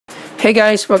Hey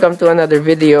guys, welcome to another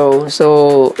video.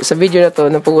 So, sa video na to,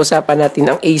 napag-usapan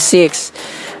natin ang A6.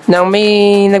 Nang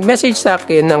may nag-message sa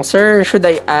akin ng, Sir, should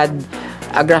I add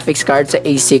a graphics card sa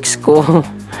A6 ko?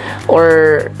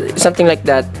 Or something like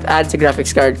that, add sa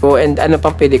graphics card ko, and ano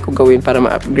pang pwede ko gawin para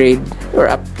ma-upgrade or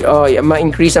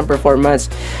ma-increase ang performance.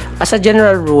 As a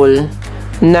general rule,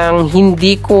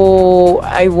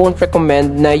 I won't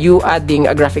recommend na you adding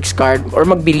a graphics card or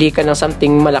magbili ka ng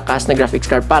something malakas na graphics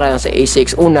card para lang sa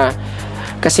A6. Una,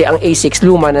 kasi ang A6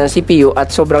 luma na ng CPU at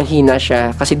sobrang hina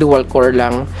siya kasi dual core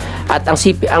lang. At ang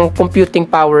computing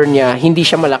power niya hindi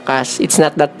siya malakas. It's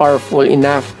not that powerful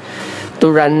enough to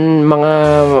run mga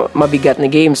mabigat na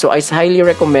games. So I highly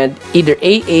recommend either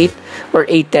A8 or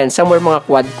A10, somewhere mga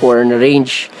quad core na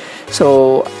range.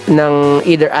 So, ng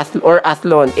either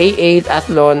Athlon, A8,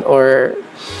 Athlon, or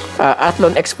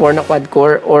Athlon X4 na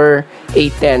quad-core, or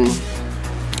A10.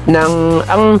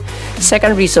 Ang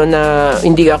second reason na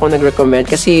hindi ako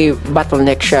nag-recommend, kasi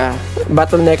bottleneck siya.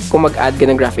 Bottleneck kung mag-add ka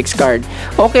ng graphics card.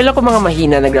 Okay lang kung mga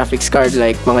mahina na graphics card,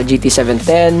 like mga GT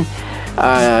 710,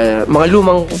 mga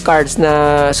lumang cards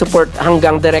na support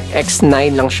hanggang DirectX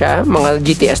 9 lang siya, mga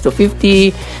GTS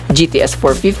 250, GTS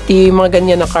 450, mga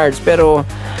ganyan na cards. Pero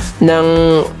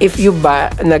if you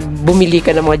bumili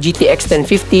ka ng mga GTX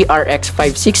 1050, RX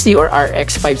 560 or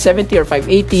RX 570 or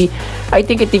 580, I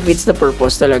think it defeats the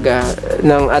purpose talaga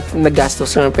at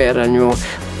nagastos ng pera nyo.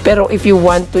 Pero if you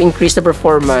want to increase the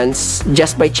performance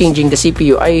just by changing the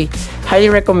CPU, I highly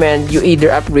recommend you either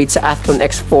upgrade sa Athlon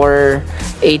X4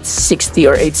 860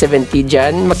 or 870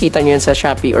 dyan. Makita nyo yan sa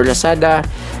Shopee or Lazada.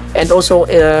 And also,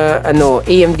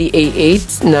 AMD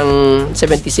A6 ng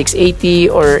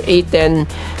 7680 or A10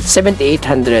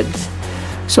 7800.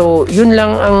 So, yun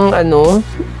lang ang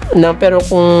pero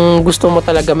kung gusto mo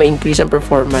talaga ma-increase ang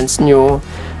performance nyo,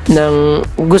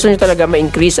 gusto nyo talaga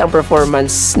ma-increase ang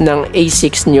performance ng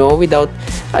A6 nyo without,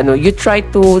 you try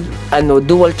to,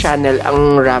 dual channel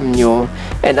ang RAM nyo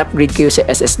and upgrade kayo sa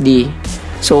SSD.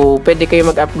 So, pwede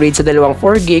kayo mag-upgrade sa dalawang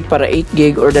 4GB para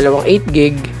 8GB or dalawang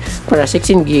 8GB para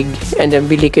 16GB, and then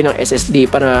bili kayo ng SSD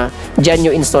para dyan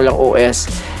nyo install ang OS.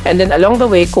 And then along the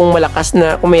way, kung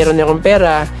mayroon na akong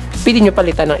pera, pwede nyo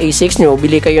palitan ng A6 nyo,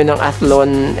 bili kayo ng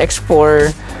Athlon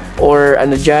X4 or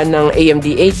dyan ng AMD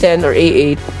A10 or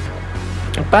A8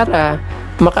 para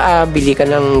makabili ka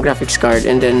ng graphics card,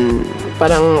 and then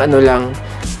parang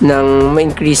nang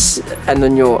ma-increase ang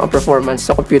performance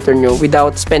sa computer nyo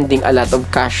without spending a lot of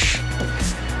cash.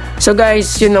 So guys,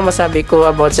 yun ang masabi ko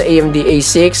about sa AMD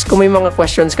A6. Kung may mga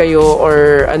questions kayo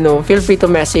or feel free to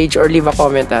message or leave a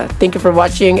comment. Thank you for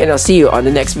watching, and I'll see you on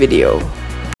the next video.